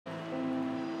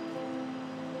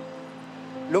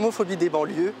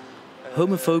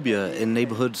Homophobia in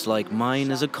neighborhoods like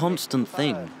mine is a constant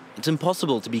thing. It's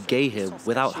impossible to be gay here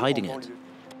without hiding it.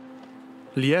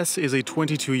 Lies is a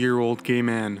 22-year-old gay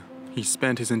man. He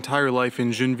spent his entire life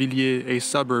in Gennevilliers, a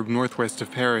suburb northwest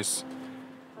of Paris.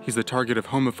 He's the target of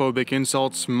homophobic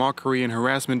insults, mockery, and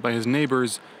harassment by his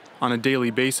neighbors on a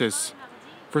daily basis.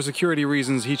 For security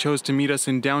reasons, he chose to meet us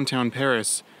in downtown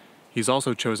Paris. He's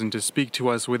also chosen to speak to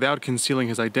us without concealing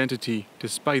his identity,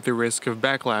 despite the risk of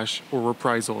backlash or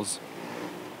reprisals.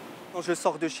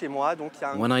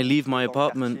 When I leave my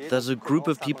apartment, there's a group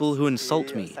of people who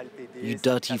insult me. You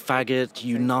dirty faggot,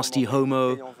 you nasty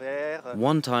homo.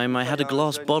 One time I had a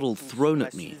glass bottle thrown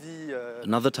at me.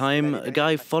 Another time, a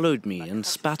guy followed me and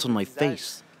spat on my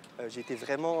face.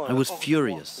 I was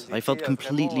furious. I felt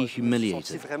completely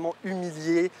humiliated.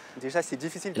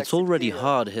 It's already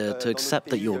hard here to accept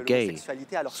that you're gay,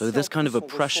 so this kind of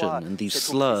oppression and these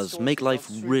slurs make life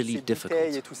really difficult.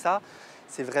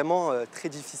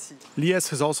 Lies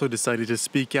has also decided to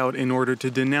speak out in order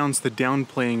to denounce the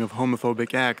downplaying of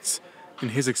homophobic acts. In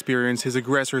his experience, his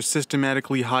aggressors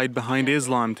systematically hide behind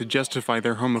Islam to justify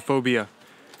their homophobia.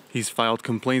 He's filed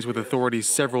complaints with authorities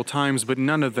several times, but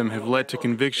none of them have led to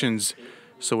convictions.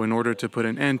 So in order to put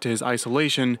an end to his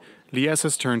isolation, Lies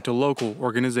has turned to local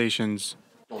organizations.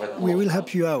 We will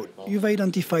help you out. You've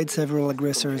identified several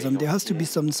aggressors, and there has to be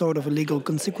some sort of a legal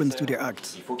consequence to their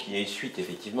acts.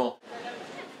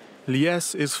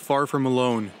 Lies is far from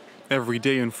alone. Every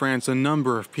day in France, a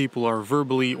number of people are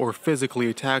verbally or physically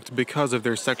attacked because of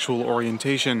their sexual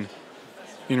orientation.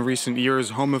 In recent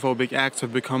years, homophobic acts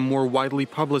have become more widely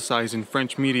publicized in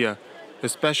French media,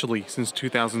 especially since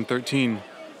 2013.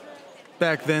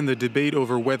 Back then, the debate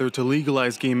over whether to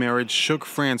legalize gay marriage shook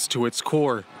France to its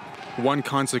core. One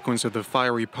consequence of the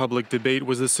fiery public debate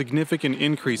was a significant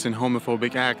increase in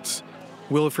homophobic acts.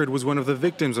 Wilfred was one of the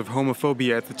victims of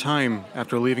homophobia at the time.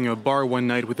 After leaving a bar one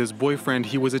night with his boyfriend,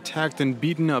 he was attacked and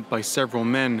beaten up by several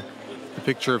men. The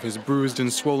picture of his bruised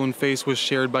and swollen face was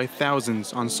shared by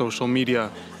thousands on social media.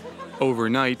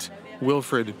 Overnight,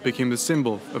 Wilfred became the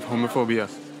symbol of homophobia.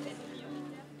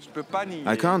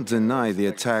 I can't deny the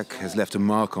attack has left a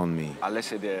mark on me.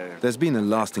 There's been a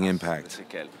lasting impact.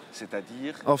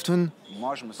 Often,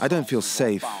 I don't feel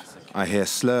safe. I hear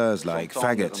slurs like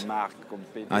faggot.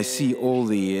 I see all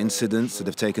the incidents that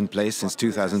have taken place since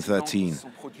 2013.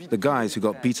 The guys who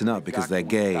got beaten up because they're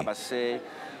gay.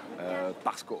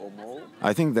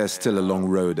 I think there's still a long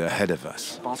road ahead of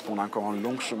us.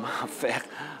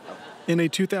 In a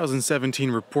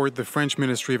 2017 report, the French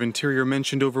Ministry of Interior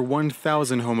mentioned over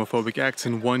 1,000 homophobic acts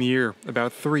in 1 year,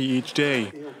 about 3 each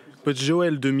day. But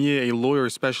Joël Demier, a lawyer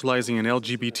specializing in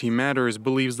LGBT matters,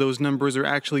 believes those numbers are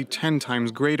actually 10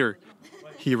 times greater.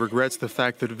 He regrets the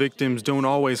fact that victims don't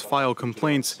always file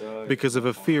complaints because of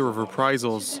a fear of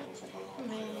reprisals.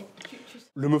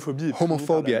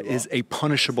 Homophobia is a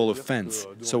punishable offense,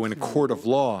 so in a court of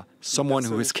law, someone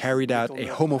who has carried out a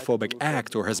homophobic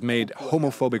act or has made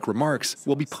homophobic remarks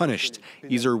will be punished,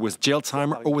 either with jail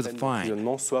time or with a fine.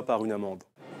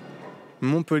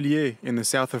 Montpellier, in the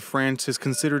south of France, is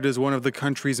considered as one of the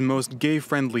country's most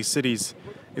gay-friendly cities.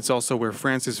 It's also where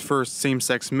France's first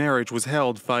same-sex marriage was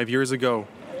held 5 years ago.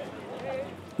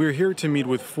 We're here to meet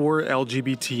with 4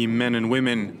 LGBT men and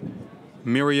women.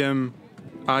 Miriam,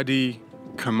 Adi,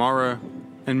 Kamara,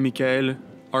 and Michael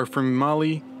are from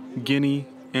Mali, Guinea,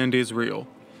 and Israel.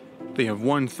 They have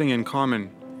one thing in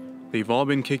common. They've all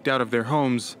been kicked out of their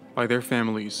homes by their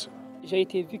families.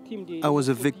 I was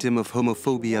a victim of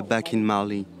homophobia back in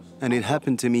Mali, and it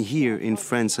happened to me here in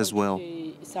France as well.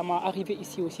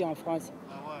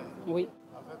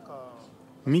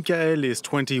 Michael is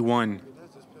 21.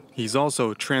 He's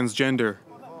also transgender.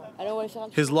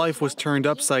 His life was turned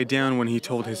upside down when he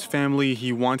told his family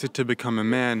he wanted to become a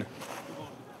man.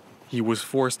 He was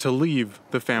forced to leave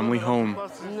the family home.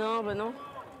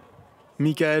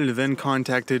 Michael then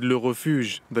contacted Le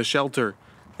Refuge, the shelter,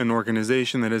 an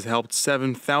organization that has helped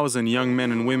 7,000 young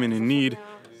men and women in need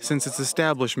since its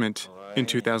establishment in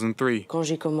 2003.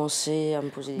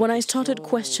 When I started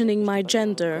questioning my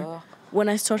gender, when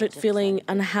I started feeling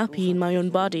unhappy in my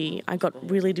own body, I got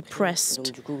really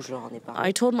depressed.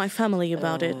 I told my family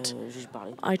about it.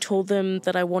 I told them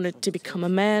that I wanted to become a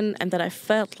man and that I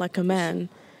felt like a man.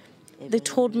 They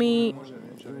told me,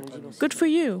 "Good for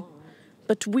you,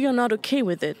 but we are not okay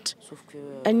with it,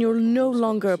 and you're no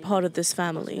longer a part of this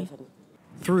family."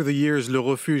 Through the years, Le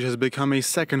Refuge has become a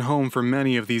second home for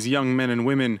many of these young men and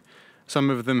women. Some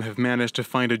of them have managed to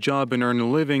find a job and earn a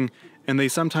living, and they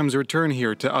sometimes return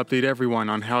here to update everyone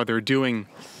on how they're doing.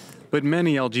 But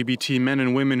many LGBT men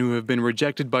and women who have been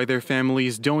rejected by their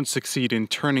families don't succeed in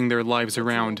turning their lives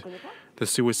around. The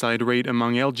suicide rate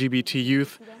among LGBT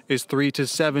youth is 3 to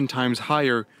 7 times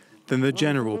higher than the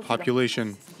general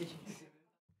population.